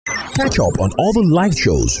Catch up on all the live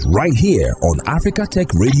shows right here on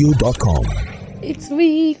africatechradio.com. It's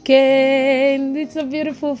weekend. It's a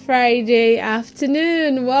beautiful Friday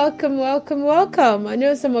afternoon. Welcome. I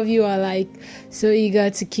know some of you are like so eager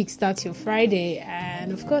to kickstart your Friday,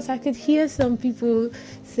 and of course I could hear some people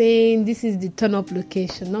saying this is the turn up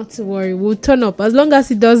location. Not to worry, we'll turn up as long as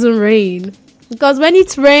it doesn't rain, because when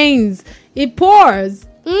it rains it pours.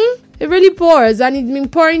 It really pours, and it's been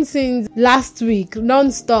pouring since last week,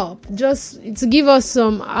 non-stop, just to give us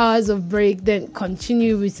some hours of break, then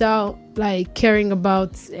continue without caring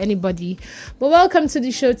about anybody. But welcome to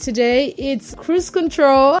the show today. It's Cruise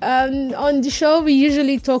Control, and on the show we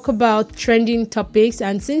usually talk about trending topics,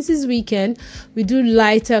 and since it's weekend we do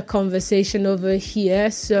lighter conversation over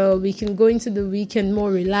here so we can go into the weekend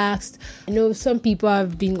more relaxed. I know some people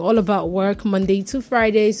have been all about work Monday to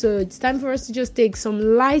Friday, so it's time for us to just take some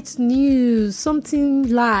light news, something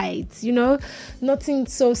light, nothing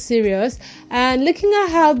so serious. And looking at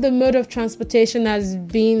how the mode of transportation has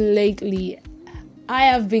been lately, I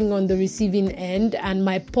have been on the receiving end and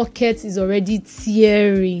my pocket is already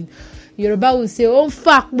tearing. Yoruba will say, oh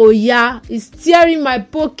fuck, boya, it's tearing my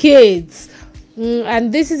pockets.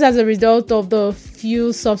 And this is as a result of the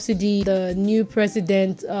fuel subsidy the new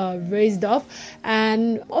president raised off.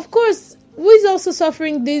 And of course, who is also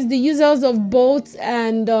suffering this? The users of Bolt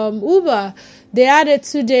and Uber. They had a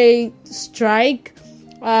 2-day strike.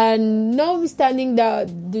 And notwithstanding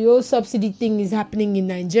that the whole subsidy thing is happening in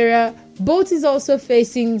Nigeria, Bolt is also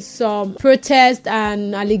facing some protests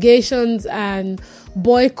and allegations and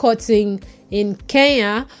boycotting in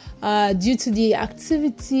Kenya due to the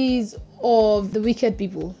activities of the wicked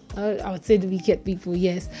people. I would say the wicked people,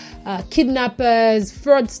 yes. Kidnappers,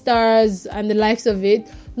 fraudsters, and the likes of it.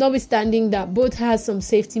 Notwithstanding that Bolt has some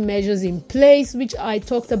safety measures in place, which I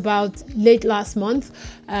talked about late last month.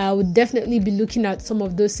 We'll definitely be looking at some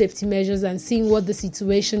of those safety measures and seeing what the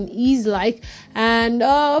situation is like. And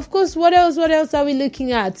of course, what else are we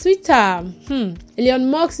looking at? Twitter. Elon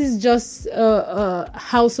Musk is just a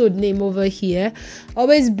household name over here,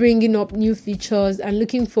 always bringing up new features and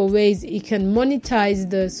looking for ways he can monetize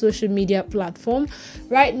the social media platform.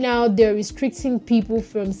 Right now, they're restricting people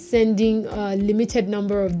from sending a limited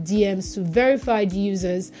number of DMs to verified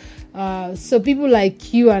users. So people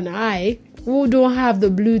like you and I, who don't have the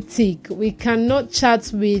blue tick, we cannot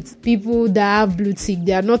chat with people that have blue tick.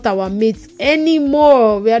 They are not our mates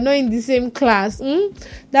anymore. We are not in the same class.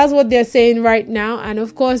 That's what they're saying right now. And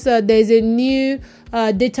of course, there's a new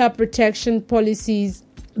data protection policies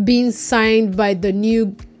being signed by the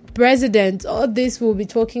new president. All this we'll be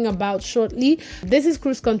talking about shortly. This is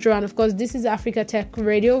Cruise Control, and of course this is Africa Tech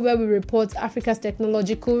Radio, where we report Africa's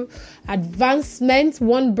technological advancements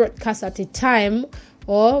one broadcast at a time,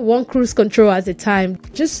 or one cruise control at a time.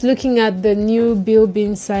 Just looking at the new bill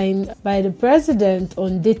being signed by the president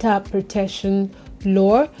on data protection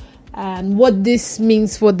law and what this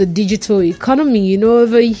means for the digital economy.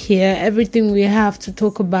 Over here, everything we have to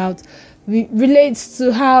talk about relates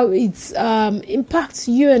to how it impacts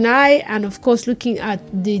you and I, and of course looking at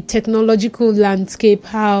the technological landscape,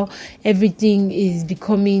 how everything is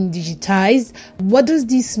becoming digitized. What does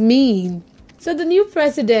this mean? So the new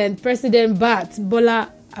President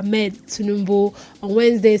Bola Tinubu on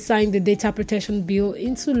Wednesday signed the data protection bill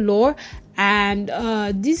into law, and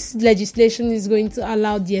this legislation is going to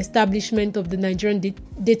allow the establishment of the Nigerian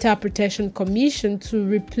Data Protection Commission to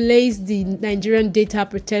replace the Nigerian Data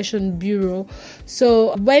Protection Bureau.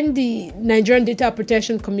 So when the Nigerian Data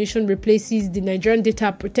Protection Commission replaces the Nigerian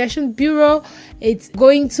Data Protection Bureau, it's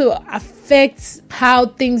going to affect how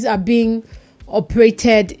things are being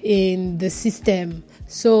operated in the system.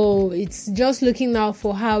 So it's just looking out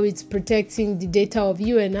for how it's protecting the data of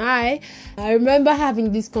you and I. I remember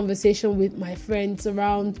having this conversation with my friends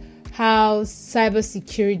around how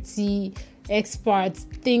cybersecurity experts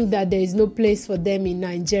think that there is no place for them in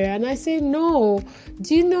Nigeria. And I say, no.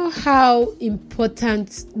 Do you know how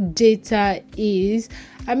important data is?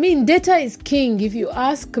 I mean, data is king, if you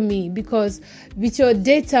ask me, because with your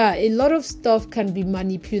data, a lot of stuff can be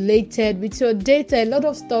manipulated. With your data, a lot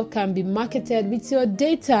of stuff can be marketed. With your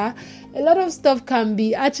data, a lot of stuff can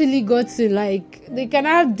be actually gotten, they can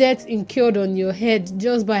have debt incurred on your head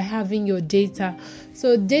just by having your data.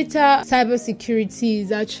 So data cybersecurity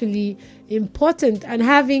is actually important, and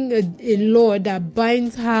having a law that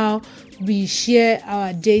binds how we share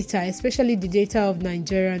our data, especially the data of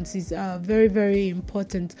Nigerians, is very, very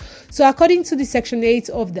important. So according to the Section 8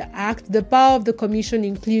 of the Act, the power of the Commission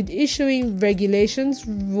include issuing regulations,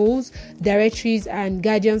 rules, directories, and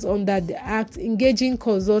guidance under the Act, engaging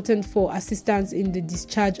consultants for assistance in the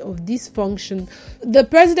discharge of this function. The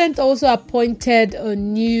President also appointed a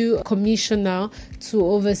new commissioner to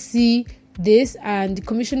oversee this, and the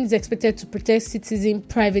commission is expected to protect citizen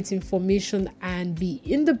private information and be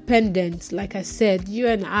independent. Like I said, you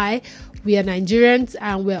and I, we are Nigerians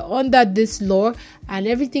and we're under this law, and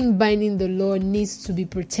everything binding the law needs to be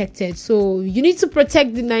protected. So you need to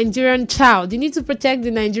protect the Nigerian child, you need to protect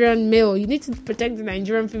the Nigerian male, you need to protect the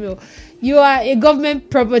Nigerian female. You are a government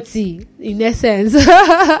property in essence.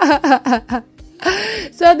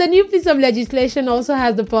 So the new piece of legislation also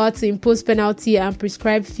has the power to impose penalty and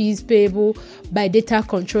prescribe fees payable by data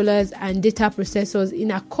controllers and data processors in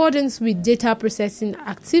accordance with data processing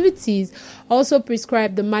activities. Also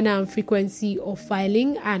prescribe the manner and frequency of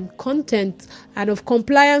filing and content, and of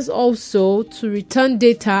compliance also to return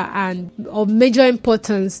data and of major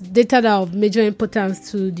importance, data that are of major importance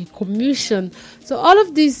to the commission. So all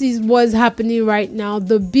of this is what's happening right now.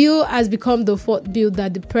 The bill has become the fourth bill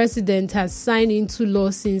that the president has signed into law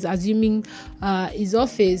since assuming his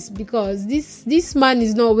office, because this man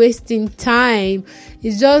is not wasting time.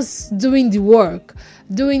 He's just doing the work,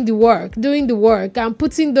 and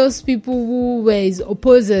putting those people who were his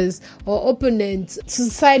opposers or opponents to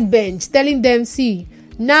side bench, telling them, see,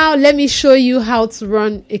 now let me show you how to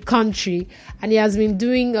run a country. And he has been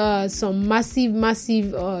doing some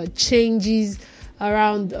massive changes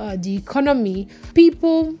around the economy.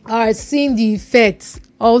 People are seeing the effects.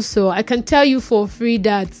 Also, I can tell you for free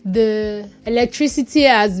that the electricity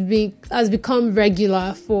has become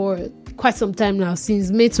regular for quite some time now,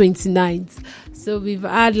 since May 29th. So we've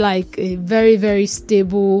had like a very, very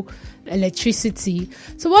stable electricity.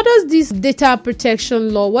 So what does this data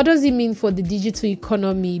protection law, what does it mean for the digital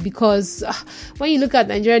economy? Because when you look at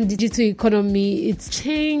Nigerian digital economy, it's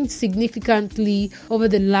changed significantly over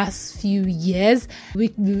the last few years.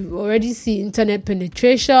 We already see internet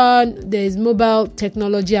penetration, there's mobile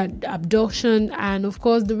technology adoption, and of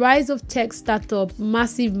course the rise of tech startup,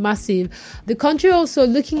 massive. The country also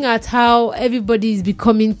looking at how everybody is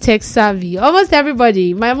becoming tech savvy. Almost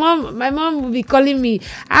everybody. My mom will be calling me,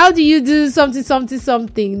 how do you do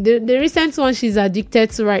something. The recent one she's addicted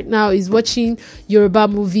to right now is watching Yoruba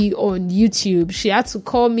movie on YouTube. She had to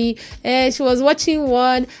call me. She was watching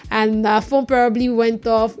one and her phone probably went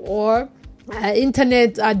off, or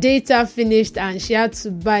internet data finished, and she had to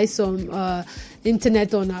buy some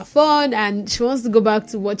internet on her phone, and she wants to go back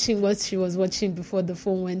to watching what she was watching before the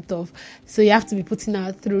phone went off. So you have to be putting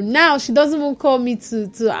her through. Now she doesn't even call me to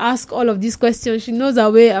ask all of these questions. She knows her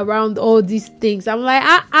way around all these things. I'm like,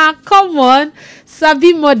 come on,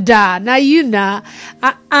 sabi mother, now you know,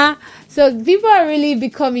 So people are really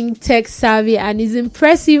becoming tech savvy, and it's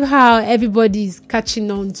impressive how everybody is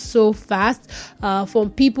catching on so fast, from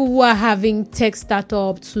people who are having tech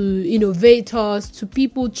startup to innovators to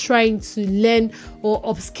people trying to learn or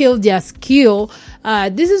upskill their skill.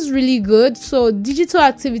 This is really good. So digital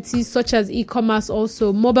activities such as e-commerce,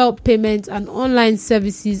 also mobile payments and online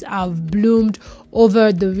services have bloomed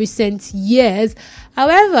over the recent years.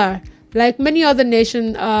 However, like many other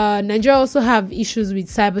nations, Nigeria also have issues with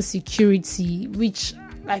cybersecurity, which,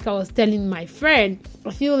 like I was telling my friend,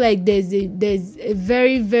 I feel like there's a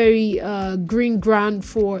very, very green ground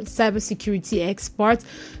for cybersecurity experts.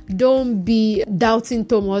 Don't be doubting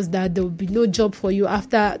Thomas that there will be no job for you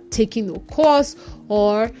after taking a course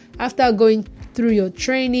or after going through your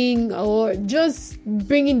training, or just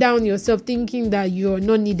bringing down yourself thinking that you're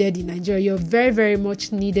not needed in Nigeria. You're very, very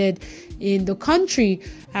much needed in the country,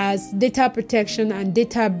 as data protection and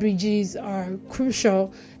data breaches are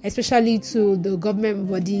crucial, especially to the government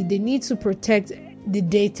body. They need to protect the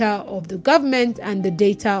data of the government and the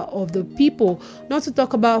data of the people. Not to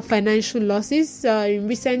talk about financial losses. In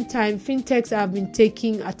recent time, fintechs have been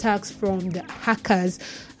taking attacks from the hackers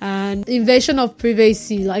and invasion of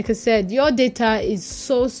privacy. Like I said, your data is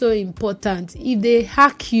so important. If they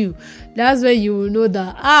hack you, that's when you will know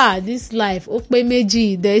that this life,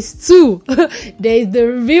 there's two. There is the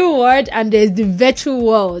real world and there is the virtual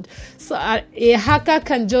world. So a hacker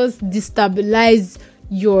can just destabilize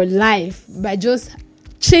your life by just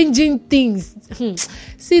changing things.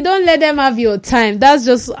 See, don't let them have your time. That's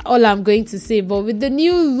just all I'm going to say. But with the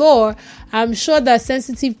new law, I'm sure that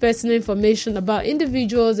sensitive personal information about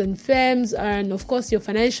individuals and firms, and of course your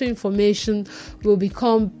financial information, will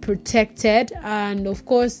become protected. And of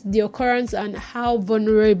course the occurrence and how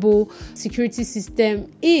vulnerable security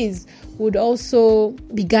system is would also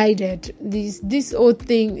be guided. This whole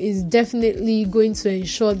thing is definitely going to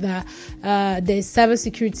ensure that there's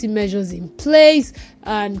cybersecurity measures in place,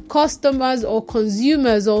 and customers or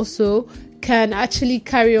consumers also can actually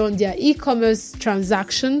carry on their e-commerce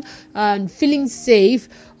transaction and feeling safe.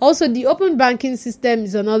 Also, the open banking system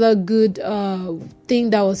is another good thing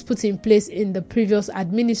that was put in place in the previous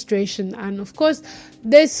administration. And of course,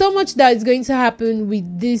 there's so much that is going to happen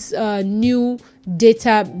with this new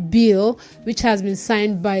data bill, which has been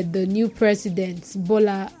signed by the new president,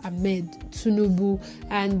 Bola Tinubu.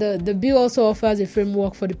 And the bill also offers a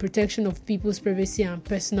framework for the protection of people's privacy and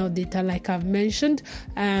personal data, like I've mentioned.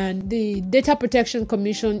 And the Data Protection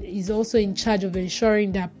Commission is also in charge of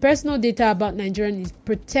ensuring that personal data about Nigerians is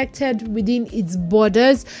protected within its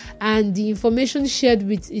borders, and the information shared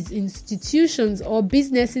with its institutions or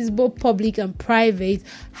businesses, both public and private,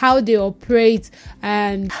 how they operate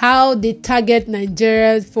and how they target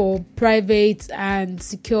Nigerians for private and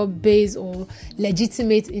secure base or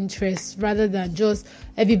legitimate interests, rather than just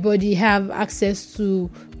everybody have access to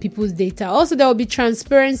people's data. Also, there will be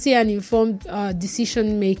transparency and informed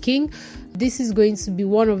decision making. This is going to be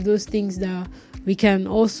one of those things that we can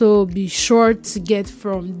also be sure to get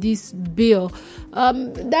from this bill.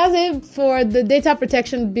 That's it for the data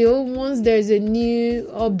protection bill. Once there's a new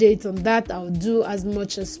update on that, I'll do as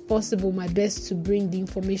much as possible my best to bring the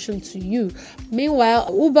information to you. Meanwhile,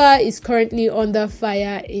 Uber is currently under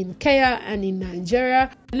fire in Kenya and in Nigeria.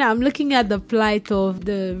 Now I'm looking at the plight of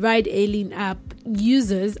the ride hailing app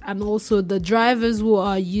users and also the drivers who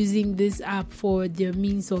are using this app for their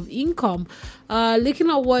means of income. Looking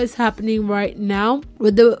at what is happening right now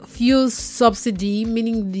with the fuel subsidy,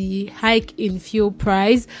 meaning the hike in fuel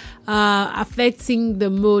price, affecting the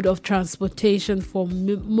mode of transportation for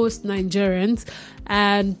most Nigerians,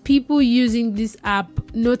 and people using this app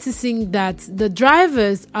noticing that the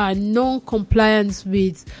drivers are non-compliant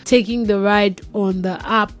with taking the ride on the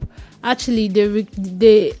app. Actually,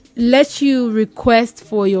 they let you request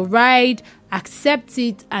for your ride, accept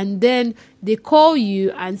it, and then they call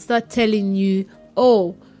you and start telling you,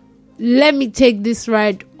 oh, let me take this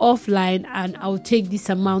ride offline and I'll take this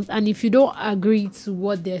amount. And if you don't agree to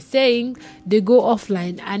what they're saying, they go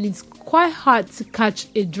offline, and it's quite hard to catch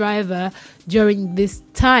a driver during this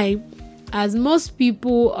time, as most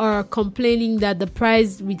people are complaining that the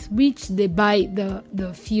price with which they buy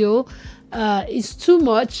the fuel is too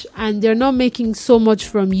much, and they're not making so much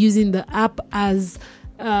from using the app, as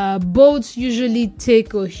boats usually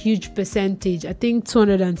take a huge percentage. I think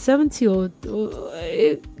 270 or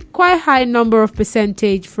quite high number of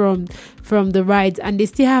percentage from the rides, and they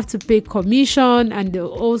still have to pay commission, and there'll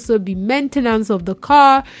also be maintenance of the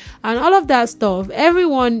car and all of that stuff.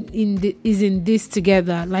 Everyone is in this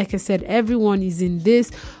together. Like I said, everyone is in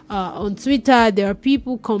this. On Twitter, there are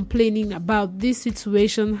people complaining about this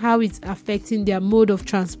situation, how it's affecting their mode of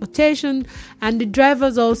transportation, and the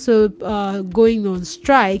drivers also going on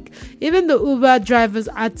strike. Even the Uber drivers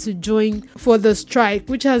had to join for the strike,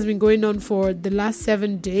 which has been going on for the last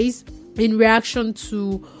 7 days in reaction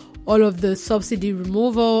to all of the subsidy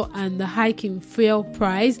removal and the hike in fuel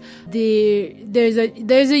price. There's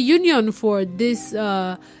a union for these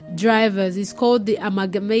drivers. It's called the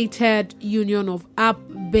Amalgamated Union of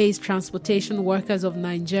App-Based Transportation Workers of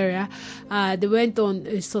Nigeria. They went on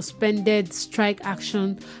a suspended strike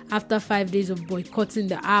action after 5 days of boycotting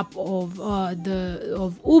the app of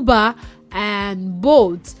Uber and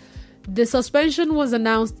Bolt. The suspension was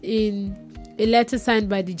announced in a letter signed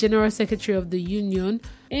by the General Secretary of the Union.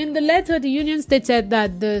 In the letter, the union stated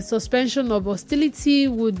that the suspension of hostility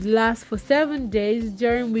would last for 7 days,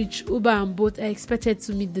 during which Uber and Bolt are expected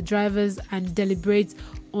to meet the drivers and deliberate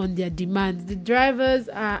on their demands. The drivers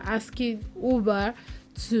are asking Uber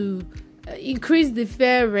to increase the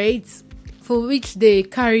fare rates for which they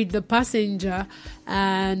carried the passenger,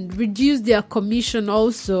 and reduce their commission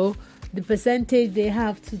also, the percentage they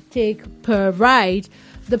have to take per ride.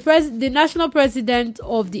 The national president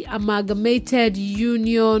of the Amalgamated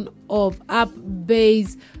Union of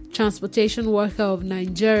App-Based Transportation Workers of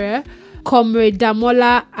Nigeria, Comrade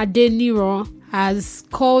Damola Adeniran, has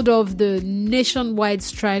called off the nationwide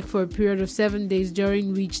strike for a period of 7 days,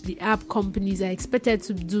 during which the app companies are expected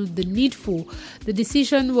to do the needful. The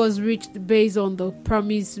decision was reached based on the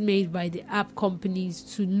promise made by the app companies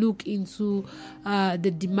to look into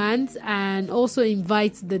the demands and also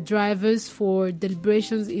invite the drivers for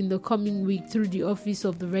deliberations in the coming week through the office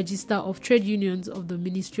of the Register of Trade Unions of the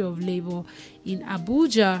Ministry of Labour in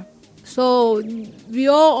Abuja. So we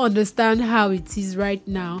all understand how it is right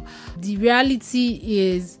now. The reality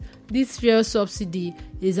is this fuel subsidy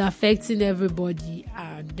is affecting everybody,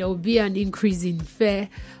 and there will be an increase in fare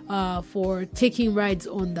for taking rides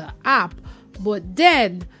on the app. But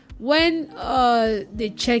then when they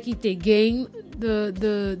check it again,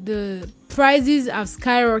 the prices have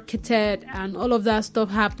skyrocketed and all of that stuff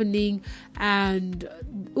happening, and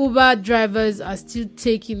Uber drivers are still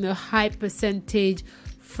taking a high percentage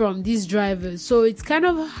from these drivers. So it's kind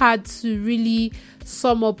of hard to really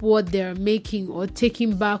sum up what they're making or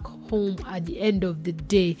taking back home at the end of the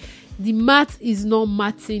day. The math is not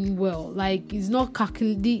mathing well. Like, it's not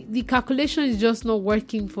the calculation is just not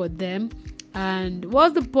working for them. And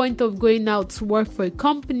what's the point of going out to work for a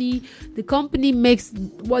company? The company makes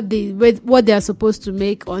what they are supposed to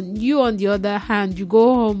make. On the other hand, you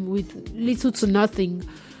go home with little to nothing.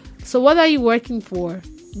 So what are you working for?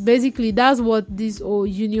 Basically, that's what this whole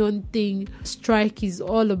union thing, strike, is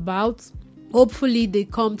all about. Hopefully they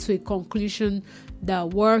come to a conclusion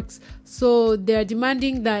that works. So they're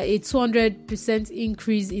demanding that a 200%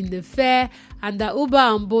 increase in the fare, and that Uber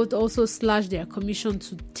and Bolt also slash their commission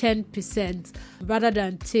to 10%, rather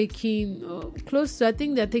than taking close to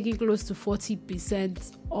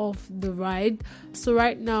 40% off the ride. So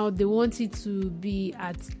right now they want it to be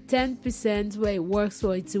at 10%, where it works,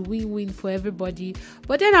 so it's a win-win for everybody.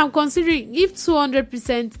 But then I'm considering, if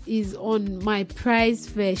 200% is on my price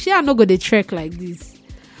fare, I'm not gonna trek like this.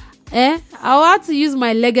 I'll have to use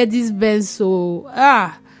my Legacy's Benz. So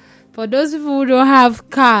for those people who don't have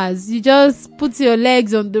cars, you just put your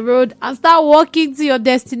legs on the road and start walking to your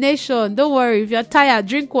destination. Don't worry, if you're tired,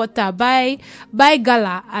 drink water, buy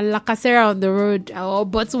gala and lacasera on the road, or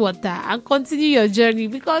bottled water, and continue your journey,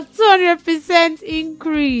 because 200%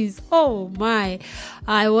 increase. Oh my,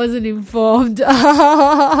 I wasn't informed.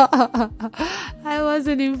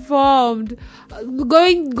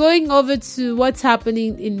 Going over to what's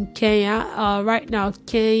happening in Kenya right now.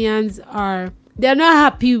 They're not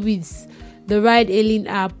happy with the ride-hailing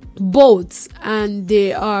app Bolt, and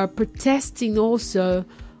they are protesting also.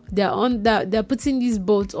 They're putting these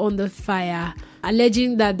boats on the fire,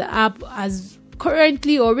 alleging that the app has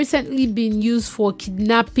currently or recently been used for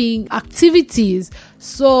kidnapping activities.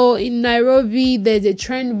 So in Nairobi, there's a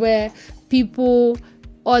trend where people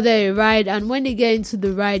order a ride, and when they get into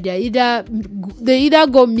the ride, they either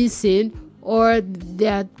go missing, or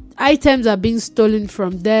their items are being stolen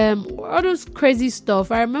from them, or all those crazy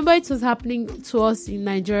stuff. I remember it was happening to us in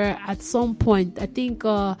Nigeria at some point. I think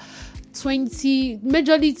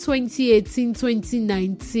majorly 2018,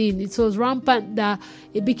 2019, it was rampant that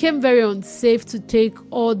it became very unsafe to take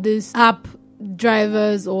all these app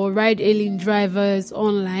drivers or ride-hailing drivers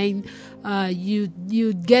online.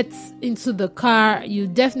 You get into the car, you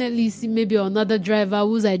definitely see maybe another driver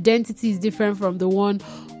whose identity is different from the one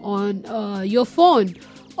on your phone,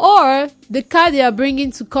 or the car they are bringing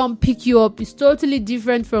to come pick you up is totally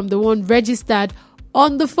different from the one registered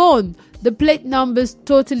on the phone. The plate number is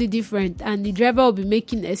totally different, and the driver will be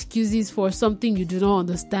making excuses for something you do not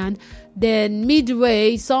understand. Then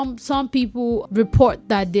midway, some people report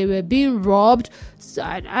that they were being robbed. So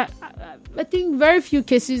I think very few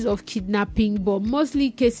cases of kidnapping, but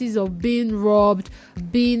mostly cases of being robbed,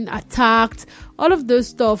 being attacked. All of those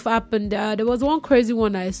stuff happened. There was one crazy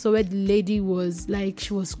one I saw where the lady was like,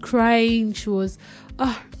 she was crying. She was,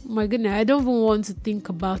 oh my goodness, I don't even want to think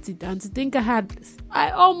about it. And to think I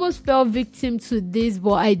almost fell victim to this,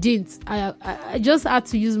 but I didn't. I just had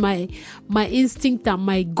to use my instinct and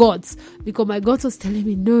my guts, because my gut was telling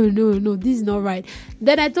me, no, this is not right.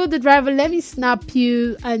 Then I told the driver, let me snap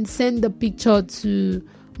you and send the picture to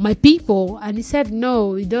my people. And he said,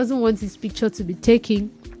 no, he doesn't want his picture to be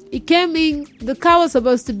taken. It came in, the car was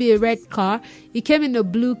supposed to be a red car. It came in a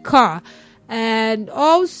blue car. And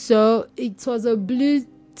also, it was a blue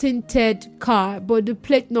tinted car, but the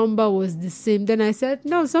plate number was the same. Then I said,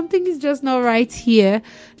 no, something is just not right here.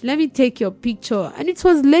 Let me take your picture. And it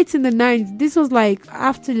was late in the night. This was like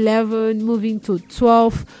after 11, moving to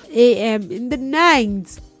 12 a.m. in the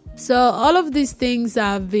night. So all of these things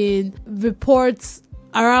have been reports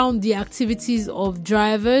around the activities of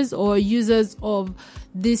drivers or users of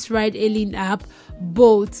this ride-hailing app.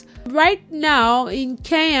 boat. Right now in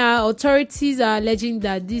Kenya, authorities are alleging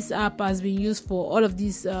that this app has been used for all of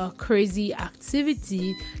this crazy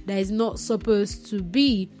activity that is not supposed to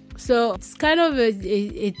be. So it's kind of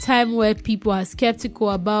a time where people are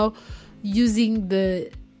skeptical about using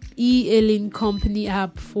the Ailing company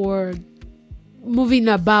app for moving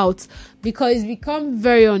about, because it's become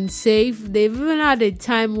very unsafe. They've even had a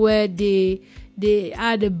time where they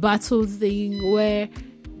had a battle thing where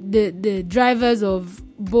the drivers of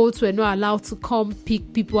boats were not allowed to come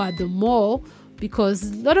pick people at the mall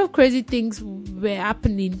because a lot of crazy things were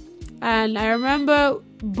happening. And I remember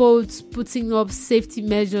boats putting up safety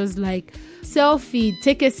measures like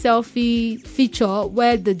take a selfie feature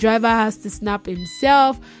where the driver has to snap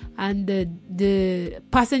himself and the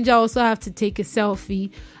passenger also have to take a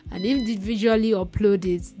selfie and individually upload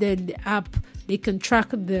it. Then the app, they can track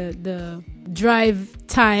the drive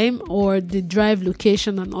time or the drive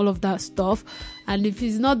location and all of that stuff. And if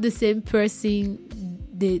it's not the same person,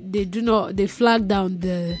 they flag down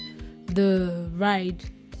the ride.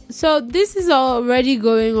 So this is already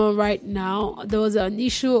going on right now. There was an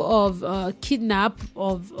issue of kidnap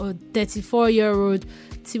of a 34-year-old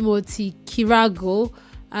Timothy Kirago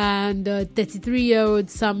and 33-year-old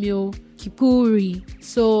Samuel Kipuri.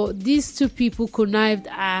 So these two people connived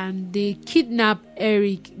and they kidnapped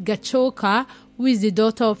Eric Gachoka, who is the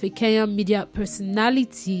daughter of a Kenyan media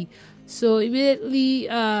personality. So immediately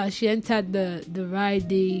she entered the ride.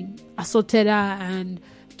 They assaulted her and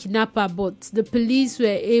kidnapped her, but the police were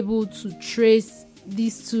able to trace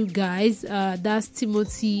these two guys, that's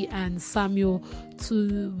Timothy and Samuel,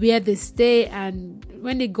 to where they stay, and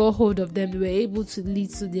when they got hold of them, they were able to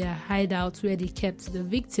lead to their hideout where they kept the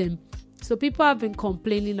victim. So people have been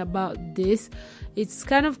complaining about this. It's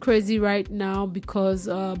kind of crazy right now because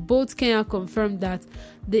both Kenya confirmed that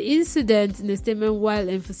the incident in a statement while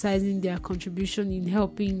emphasizing their contribution in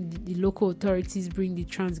helping the local authorities bring the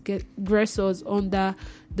transgressors under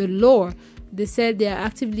the law. They said they are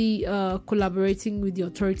actively collaborating with the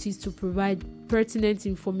authorities to provide pertinent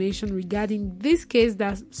information regarding this case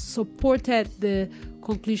that supported the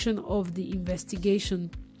conclusion of the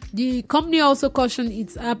investigation. The company also cautioned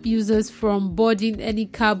its app users from boarding any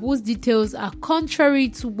cab whose details are contrary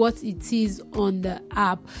to what it is on the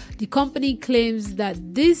app. The company claims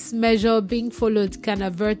that this measure being followed can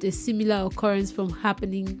avert a similar occurrence from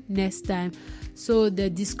happening next time. So they're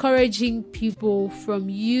discouraging people from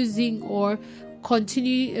using or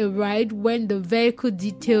continuing a ride when the vehicle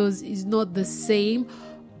details is not the same.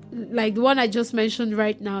 Like the one I just mentioned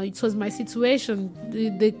right now, it was my situation.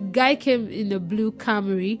 The guy came in a blue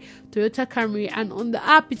Toyota Camry, and on the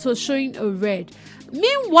app it was showing a red.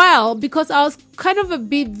 Meanwhile, because I was kind of a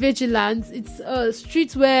bit vigilant, it's a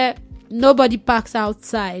street where nobody parks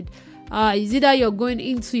outside. It's either you're going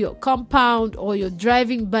into your compound or you're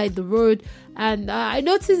driving by the road, and I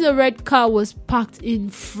noticed a red car was parked in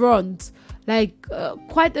front. Like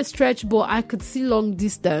quite a stretch, but I could see long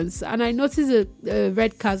distance, and I noticed a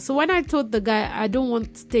red car. So when I told the guy I don't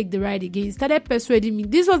want to take the ride again, he started persuading me.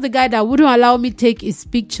 This was the guy that wouldn't allow me take his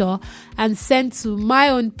picture and send to my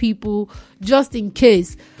own people just in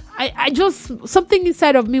case. I just, something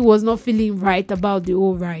inside of me was not feeling right about the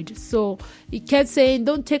whole ride. So he kept saying,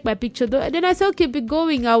 don't take my picture. And then I said, okay, be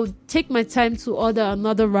going. I would take my time to order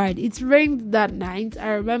another ride. It rained that night. I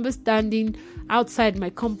remember standing outside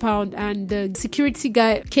my compound, and the security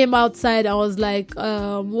guy came outside. I was like,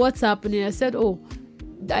 what's happening? I said,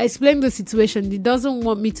 I explained the situation. He doesn't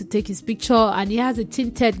want me to take his picture, and he has a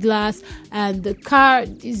tinted glass, and the car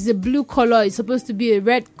is a blue color. It's supposed to be a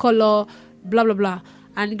red color, blah, blah, blah.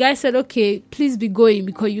 And the guy said, okay, please be going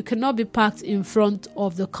because you cannot be parked in front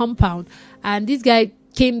of the compound. And this guy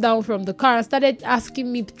came down from the car and started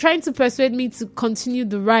asking me, trying to persuade me to continue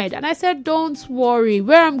the ride. And I said, don't worry.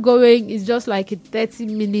 Where I'm going is just like a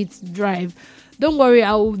 30-minute drive. Don't worry,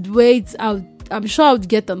 I would wait. I'm sure I would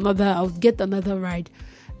get another ride.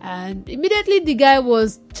 And immediately the guy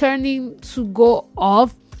was turning to go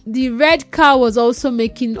off. The red car was also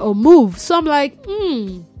making a move. So I'm like,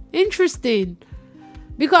 interesting.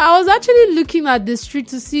 Because I was actually looking at the street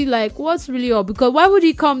to see like what's really up. Because why would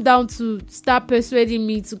he come down to start persuading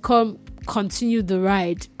me to come continue the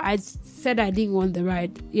ride? I said I didn't want the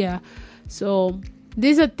ride. Yeah. So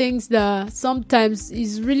these are things that sometimes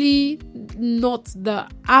is really not the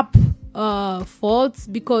app fault,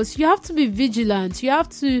 because you have to be vigilant. You have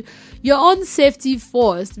to your own safety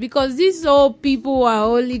first, because these all people are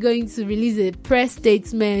only going to release a press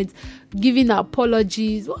statement giving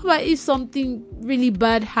apologies. What about if something really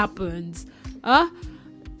bad happens?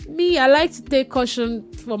 me, I like to take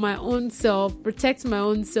caution for my own self, protect my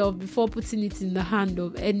own self before putting it in the hand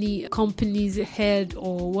of any company's head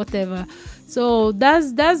or whatever. So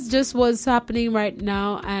that's just what's happening right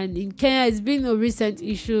now. And in Kenya, it's been a recent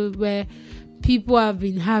issue where people have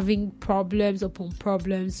been having problems upon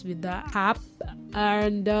problems with the app.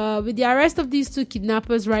 And with the arrest of these two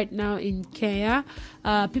kidnappers right now in Kenya,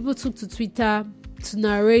 people took to Twitter to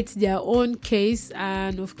narrate their own case.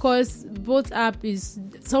 And of course,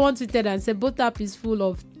 someone tweeted and said both app is full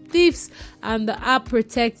of thieves, and the app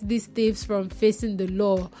protects these thieves from facing the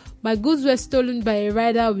law. My goods were stolen by a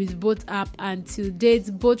rider with both app, and till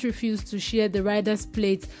date both refused to share the rider's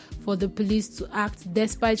plate for the police to act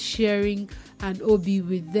despite sharing an OB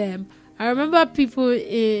with them. I remember people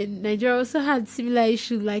in Nigeria also had similar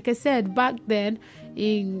issues. Like I said, back then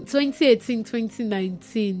in 2018,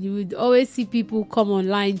 2019, you would always see people come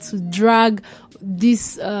online to drag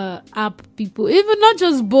this app people, even not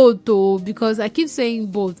just Bolt though, because I keep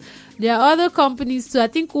saying Bolt. There are other companies too. I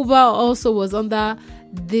think Uber also was under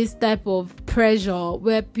this type of pressure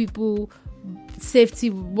where people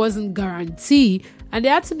safety wasn't guaranteed, and they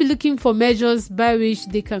had to be looking for measures by which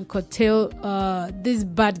they can curtail these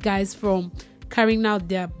bad guys from carrying out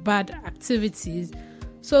their bad activities.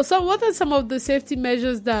 So what are some of the safety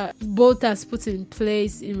measures that Bolt has put in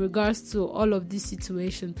place in regards to all of this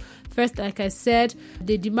situation? First, like I said,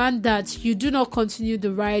 they demand that you do not continue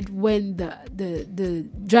the ride when the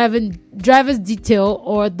driver's detail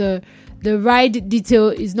or the ride detail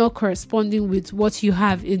is not corresponding with what you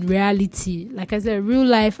have in reality. Like I said, real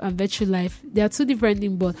life and virtual life, they are two different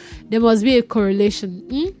things, but there must be a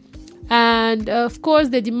correlation. And of course,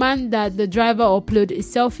 they demand that the driver upload a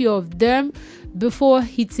selfie of them before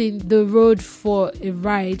hitting the road for a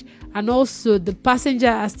ride, and also the passenger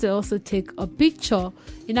has to also take a picture.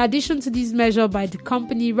 In addition to this measure by the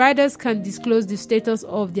company, riders can disclose the status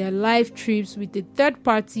of their live trips with a third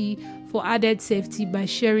party for added safety by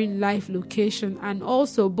sharing live location, and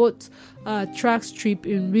also both tracks trip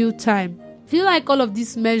in real time. I feel like all of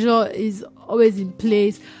this measure is always in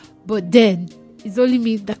place, but then it's only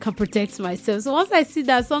me that can protect myself. So once I see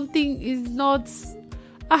that something is not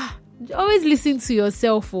always listen to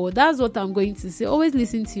yourself. That's what I'm going to say. Always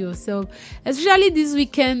listen to yourself, especially this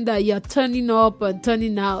weekend that you're turning up and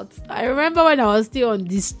turning out. I remember when I was still on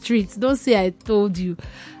the streets. Don't say I told you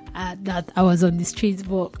that I was on the streets,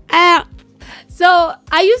 but so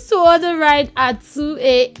I used to order ride at 2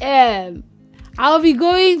 a.m. I'll be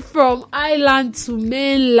going from island to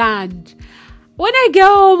mainland. When I get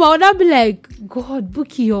home, I'll not be like, God,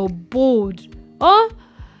 Bookii, you're bold.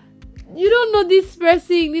 You don't know this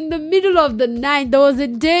person. In the middle of the night, there was a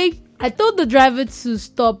day I told the driver to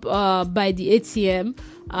stop by the ATM.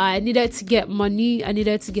 I needed to get money. I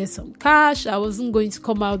needed to get some cash. I wasn't going to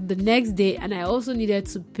come out the next day, and I also needed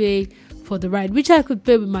to pay for the ride, which I could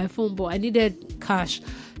pay with my phone, but I needed cash.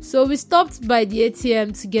 So we stopped by the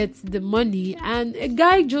ATM to get the money, and a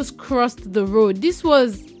guy just crossed the road. This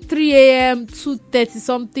was 3 a.m., 2:30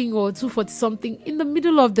 something or 2:40 something in the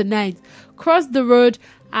middle of the night. Crossed the road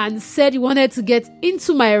and said he wanted to get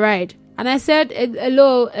into my ride. And I said,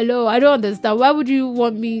 hello, I don't understand. Why would you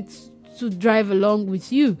want me to drive along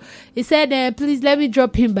with you? He said, please let me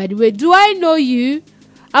drop him, by the way. Do I know you?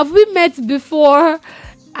 Have we met before?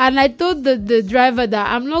 And I told the driver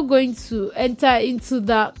that I'm not going to enter into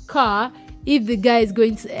the car if the guy is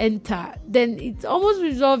going to enter. Then it almost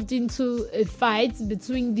resolved into a fight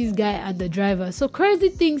between this guy and the driver. So crazy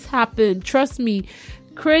things happen. Trust me.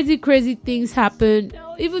 Crazy things happen.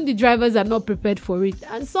 Even the drivers are not prepared for it,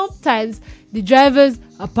 and sometimes the drivers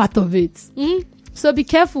are part of it. So be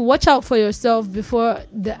careful. Watch out for yourself before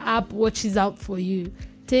the app watches out for you.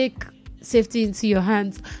 Take safety into your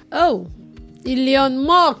hands. Elon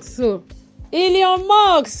Musk.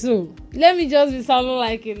 Let me just be sounding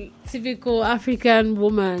like a typical African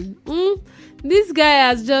woman. This guy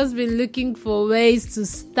has just been looking for ways to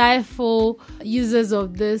stifle users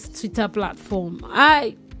of this Twitter platform.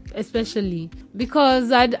 Especially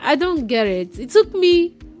because I don't get it. It took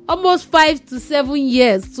me almost 5 to 7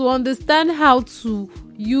 years to understand how to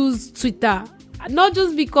use Twitter. Not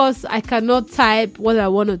just because I cannot type what I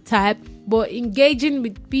want to type, but engaging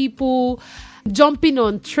with people, jumping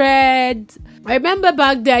on threads. I remember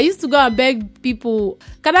back there, I used to go and beg people,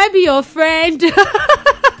 can I be your friend?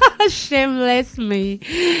 Shameless me.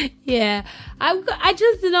 Yeah. I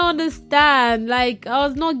just didn't understand. Like, I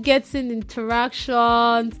was not getting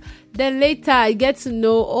interactions. Then later I get to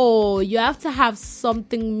know, you have to have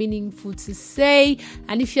something meaningful to say.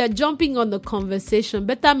 And if you're jumping on the conversation,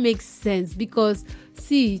 better make sense. Because,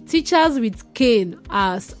 see, teachers with cane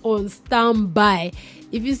are on standby.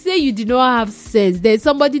 If you say you do not have sense, there's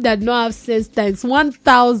somebody that do not have sense times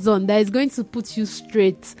 1,000 that is going to put you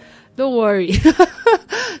straight. Don't worry.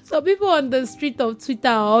 So people on the street of Twitter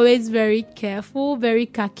are always very careful, very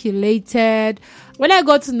calculated. When I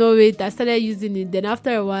got to know it, I started using it. Then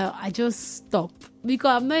after a while, I just stopped.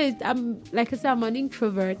 Because I'm like I said, I'm an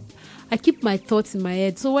introvert. I keep my thoughts in my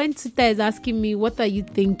head. So when Twitter is asking me, what are you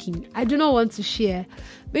thinking? I do not want to share.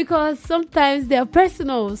 Because sometimes they are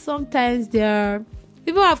personal. Sometimes they are...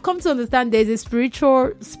 People have come to understand there's a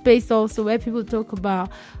spiritual space also where people talk about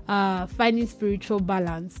finding spiritual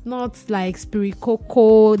balance, not like spirit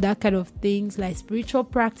cocoa, that kind of things, like spiritual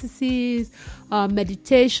practices,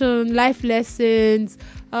 meditation, life lessons,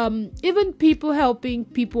 even people helping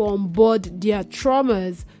people on board their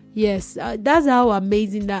traumas. Yes, that's how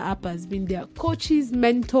amazing that app has been. There are coaches,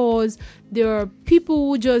 mentors, there are people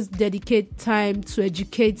who just dedicate time to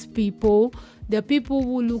educate people. There are people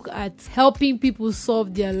who look at helping people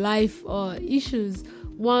solve their life issues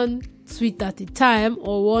one tweet at a time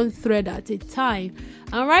or one thread at a time.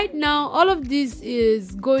 And right now, all of this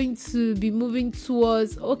is going to be moving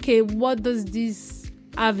towards, okay, what does this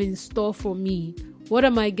have in store for me? What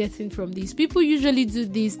am I getting from this? People usually do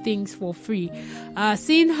these things for free.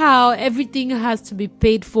 Seeing how everything has to be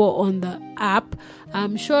paid for on the app,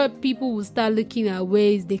 I'm sure people will start looking at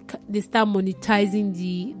ways they start monetizing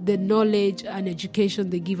the knowledge and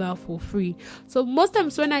education they give out for free. So most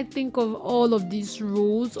times when I think of all of these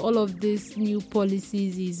rules, all of these new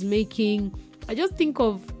policies I just think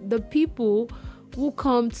of the people who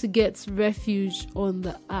come to get refuge on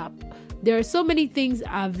the app. There are so many things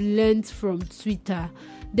I've learned from Twitter.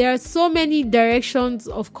 There are so many directions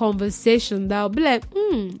of conversation that I'll be like,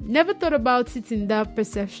 never thought about it in that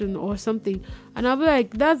perception or something. And I'll be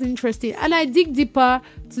like, that's interesting. And I dig deeper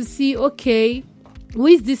to see, okay, who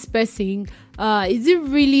is this person? Is it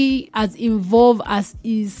really as involved as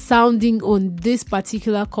is sounding on this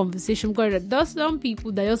particular conversation? Because there are some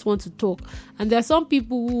people that just want to talk, and there are some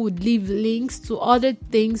people who would leave links to other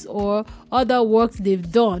things or other works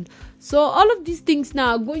they've done. So all of these things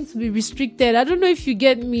now are going to be restricted. I don't know if you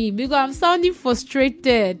get me, because I'm sounding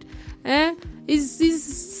frustrated. It's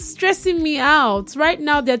stressing me out. Right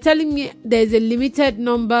now, they're telling me there's a limited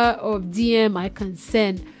number of DM I can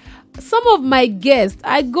send. Some of my guests,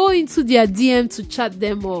 I go into their DM to chat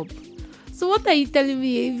them up. So what are you telling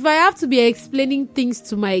me? If I have to be explaining things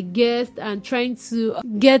to my guests and trying to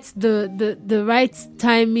get the right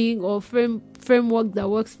timing or framework that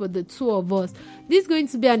works for the two of us, this is going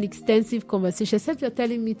to be an extensive conversation, except you're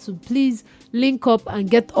telling me to please link up and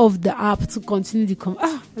get off the app to continue the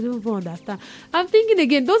I don't even understand. I'm thinking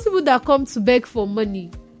again, those people that come to beg for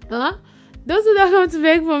money, those who don't want to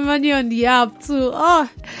beg for money on the app too.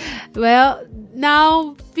 Well,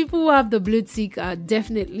 now people who have the blue tick are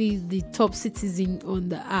definitely the top citizen on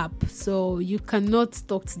the app. So you cannot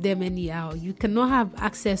talk to them anyhow. You cannot have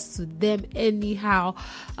access to them anyhow.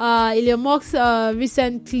 Elon Musk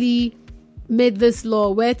recently made this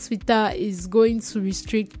law where Twitter is going to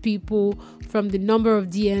restrict people from the number of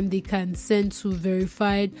DM they can send to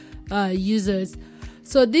verified users.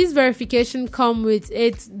 So this verification come with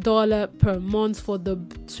 $8 per month for the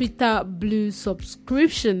Twitter Blue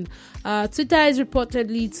subscription. Twitter is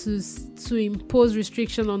reportedly to impose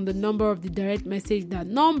restriction on the number of the direct message that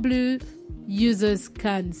non-blue users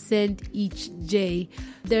can send each day.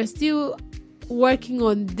 They're still working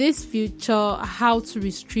on this feature, how to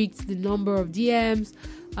restrict the number of DMs.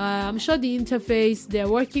 I'm sure the interface, they're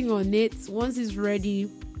working on it. Once it's ready,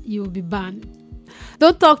 you'll be banned.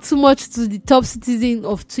 Don't talk too much to the top citizen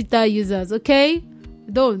of Twitter users, okay?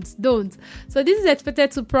 Don't. So this is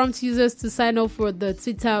expected to prompt users to sign up for the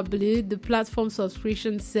Twitter Blue, the platform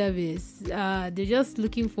subscription service. They're just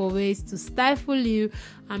looking for ways to stifle you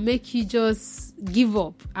and make you just give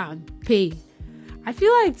up and pay. I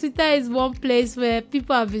feel like Twitter is one place where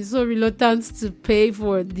people have been so reluctant to pay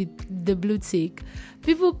for the blue tick.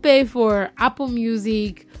 People pay for Apple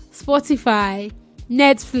Music, Spotify,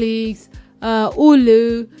 Netflix,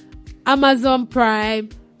 Hulu, Amazon Prime.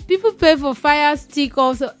 People pay for Fire Stick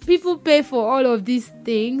also. People pay for all of these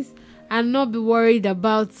things and not be worried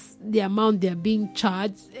about the amount they're being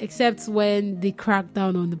charged, except when they crack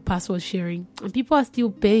down on the password sharing. And people are still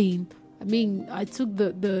paying. I mean, I took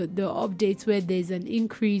the updates where there's an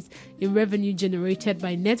increase in revenue generated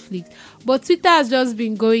by Netflix. But Twitter has just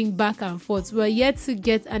been going back and forth. We're yet to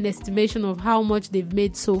get an estimation of how much they've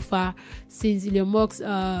made so far since Elon Musk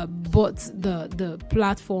bought the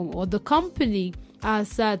platform or the company.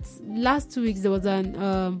 As at last 2 weeks, there was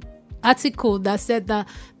an article that said that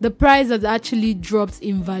the price has actually dropped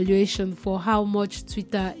in valuation for how much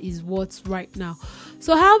Twitter is worth right now.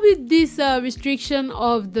 So how will this restriction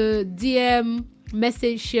of the DM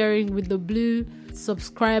message sharing with the blue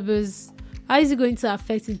subscribers, how is it going to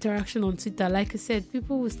affect interaction on Twitter? Like I said,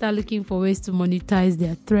 people will start looking for ways to monetize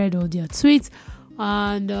their thread or their tweets,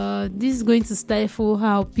 and this is going to stifle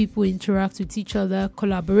how people interact with each other,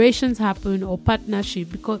 collaborations happen, or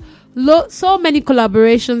partnership, because so many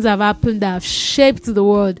collaborations have happened that have shaped the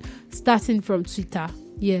world, starting from Twitter.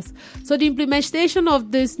 Yes. So the implementation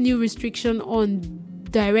of this new restriction on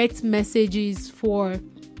direct messages for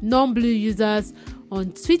non-blue users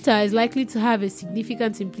on Twitter is likely to have a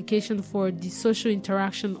significant implication for the social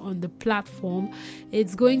interaction on the platform.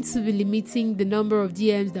 It's going to be limiting the number of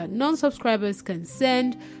DMs that non-subscribers can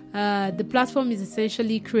send. The platform is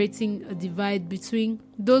essentially creating a divide between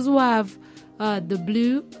those who have the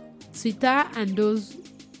blue Twitter and those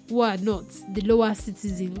who are not, the lower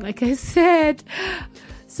citizen, like I said.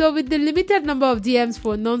 So with the limited number of DMs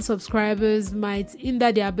for non-subscribers might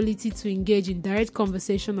hinder their ability to engage in direct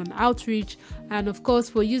conversation and outreach. And of course,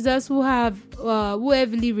 for users who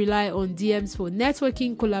heavily rely on DMs for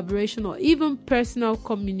networking, collaboration, or even personal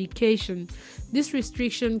communication, this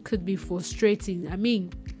restriction could be frustrating. I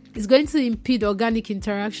mean, it's going to impede organic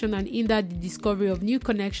interaction and hinder the discovery of new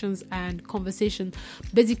connections and conversation.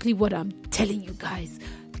 Basically, what I'm telling you guys,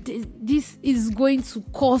 this is going to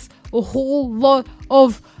cause a whole lot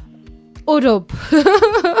of hold up.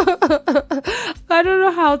 I don't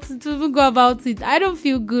know how to even go about it. I don't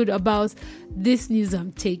feel good about this news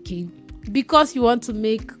I'm taking. Because you want to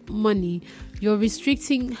make money, you're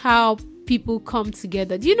restricting how people come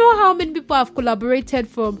together. Do you know how many people have collaborated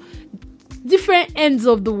from different ends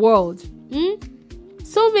of the world?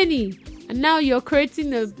 So many. And now you're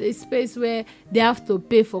creating a space where they have to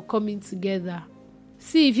pay for coming together.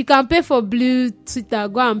 See, if you can pay for blue Twitter,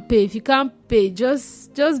 go and pay. If you can't pay,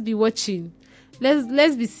 just be watching.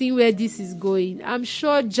 Let's be seeing where this is going. I'm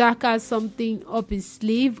sure Jack has something up his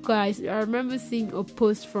sleeve, guys. I remember seeing a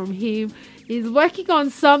post from him. He's working on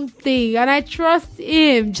something, and I trust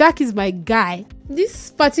him. Jack is my guy. This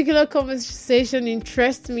particular conversation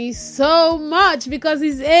interests me so much because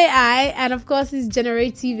it's AI, and of course it's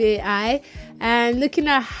generative AI, and looking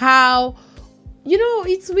at how, you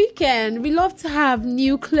know, it's weekend. We love to have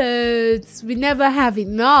new clothes. We never have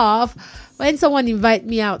enough. When someone invite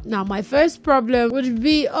me out now, my first problem would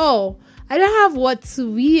be, I don't have what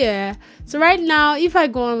to wear. So right now, if I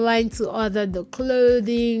go online to order the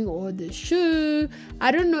clothing or the shoe, I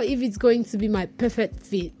don't know if it's going to be my perfect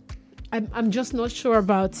fit. I'm just not sure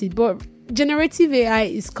about it. But generative AI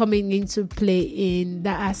is coming into play in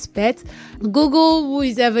that aspect. Google, who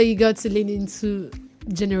is ever eager to lean into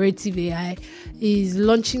generative AI, is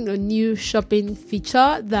launching a new shopping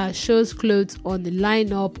feature that shows clothes on the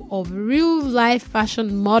lineup of real life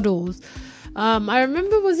fashion models. I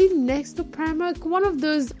remember, was it next to Primark? One of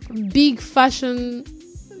those big fashion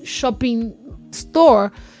shopping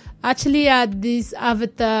store actually had this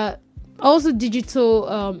avatar, also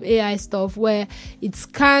digital AI stuff, where it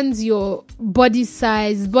scans your body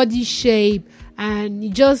size, body shape, and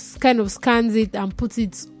it just kind of scans it and puts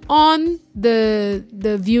it on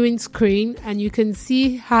the viewing screen, and you can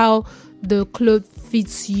see how the cloth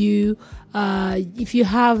fits you. If you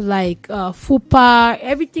have like fupa,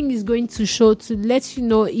 everything is going to show to let you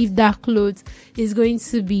know if that cloth is going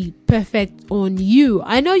to be perfect on you.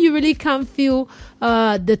 I know you really can't feel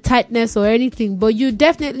the tightness or anything, but you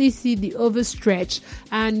definitely see the overstretch,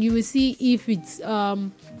 and you will see if it's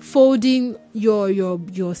folding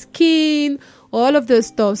your skin, all of those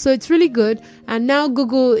stuff. So it's really good. And now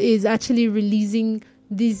Google is actually releasing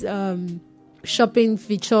this shopping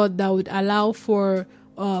feature that would allow for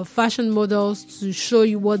fashion models to show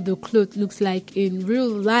you what the cloth looks like in real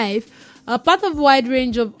life. A part of a wide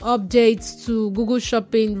range of updates to Google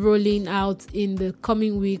Shopping rolling out in the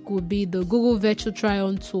coming week will be the Google Virtual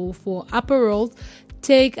Try-On tool for apparel.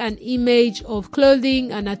 Take an image of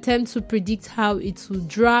clothing and attempt to predict how it will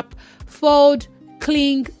drop, fold,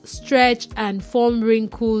 cling, stretch, and form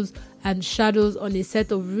wrinkles and shadows on a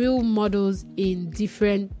set of real models in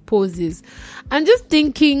different poses. I'm just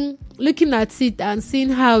thinking, looking at it and seeing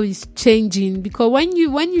how it's changing, because when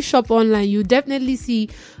you shop online, you definitely see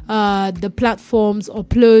the platforms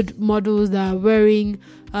upload models that are wearing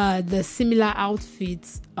the similar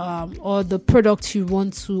outfits or the product you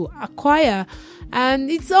want to acquire, and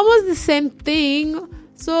it's almost the same thing.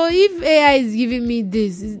 So if AI is giving me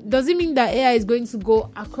this, does it mean that AI is going to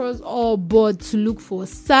go across all board to look for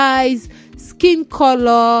size, skin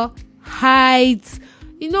color, height,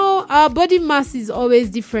 our body mass is always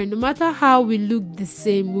different. No matter how we look the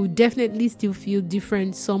same, we'll definitely still feel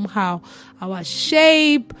different somehow. Our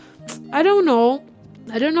shape, I don't know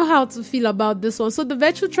how to feel about this one. So the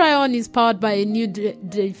virtual try-on is powered by a new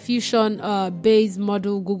diffusion-based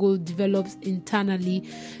model Google develops internally.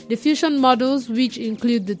 Diffusion models, which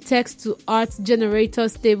include the text-to-art generator,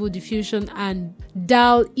 stable diffusion, and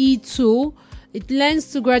DALL-E tool, it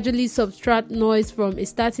learns to gradually subtract noise from a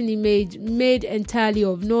starting image made entirely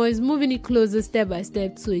of noise, moving it closer step by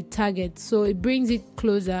step to a target. So it brings it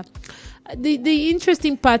closer. The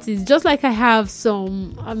interesting part is, just like I have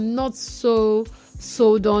some, I'm not so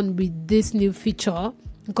sold on with this new feature,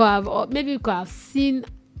 because maybe you could have seen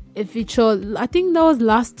a feature, I think that was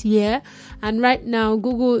last year, and right now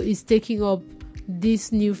Google is taking up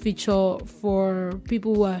this new feature for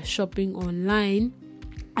people who are shopping online.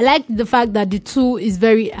 I like the fact that the tool is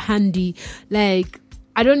very handy. Like,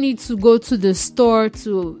 I don't need to go to the store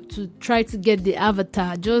to try to get the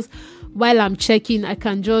avatar. Just while I'm checking, I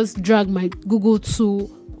can just drag my Google tool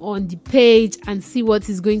on the page and see what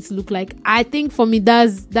it's going to look like. I think for me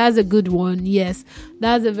that's a good one. Yes,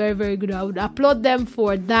 that's a very, very good. I would applaud them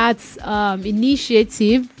for that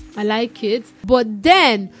initiative. I like it. But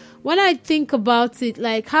then when I think about it,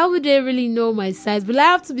 like, how would they really know my size? Will I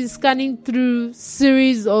have to be scanning through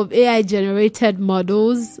series of AI generated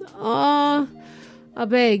models? I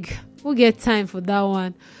beg, we'll get time for that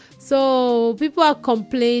one. So people are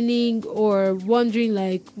complaining or wondering,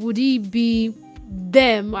 like, would it be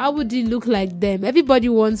them? How would it look like them? Everybody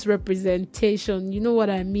wants representation. You know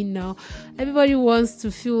what I mean now? Everybody wants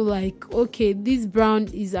to feel like, okay, this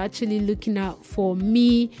brand is actually looking out for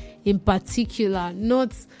me in particular,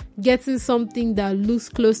 not getting something that looks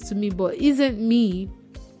close to me but isn't me.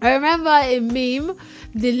 I remember a meme.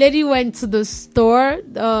 The lady went to the store,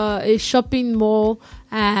 a shopping mall,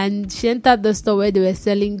 and she entered the store where they were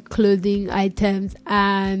selling clothing items,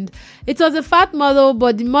 and it was a fat model,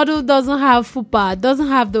 but the model doesn't have fupa, doesn't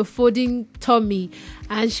have the folding tummy,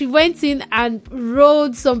 and she went in and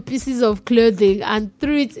rolled some pieces of clothing and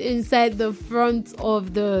threw it inside the front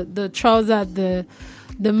of the trouser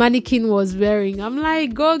the mannequin was wearing. I'm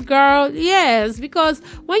like, go girl. Yes, because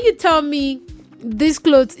when you tell me this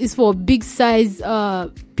clothes is for big size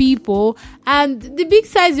people, and the big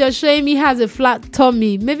size you're showing me has a flat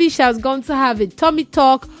tummy, maybe she has gone to have a tummy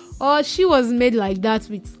tuck, or she was made like that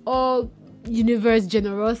with all universe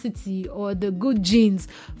generosity or the good genes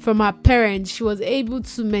from her parents. She was able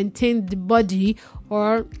to maintain the body,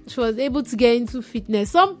 or she was able to get into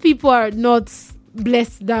fitness. Some people are not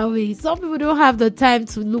blessed that way. Some people don't have the time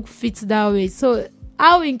to look fit that way. So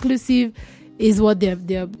how inclusive is what they're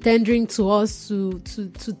tendering to us to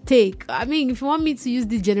take. I mean, if you want me to use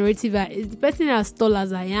the generative AI, is the person as tall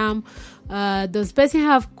as I am? Does the person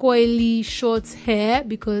have coily short hair?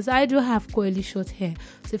 Because I do have coily short hair.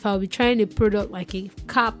 So if I'll be trying a product like a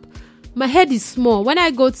cap, my head is small. When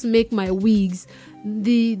I go to make my wigs,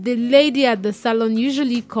 the lady at the salon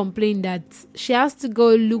usually complain that she has to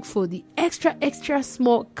go look for the extra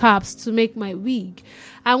small caps to make my wig,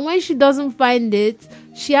 and when she doesn't find it,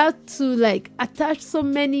 she has to like attach so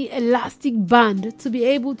many elastic band to be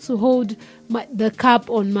able to hold the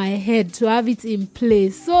cap on my head to have it in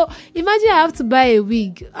place. So imagine I have to buy a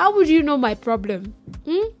wig. How would you know my problem?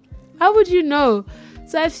 How would you know?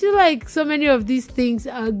 So I feel like so many of these things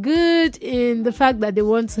are good in the fact that they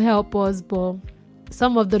want to help us, but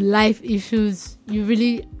some of the life issues, you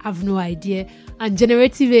really have no idea, and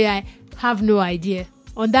generative AI have no idea.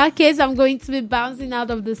 On that case, I'm going to be bouncing out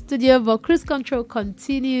of the studio, but cruise control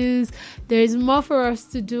continues. There is more for us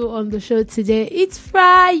to do on the show today. It's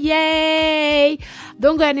Friday.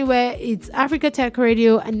 Don't go anywhere. It's Africa Tech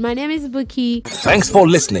Radio, and my name is Bookii. Thanks for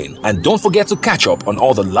listening, and don't forget to catch up on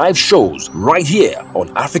all the live shows right here on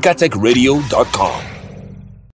africatechradio.com.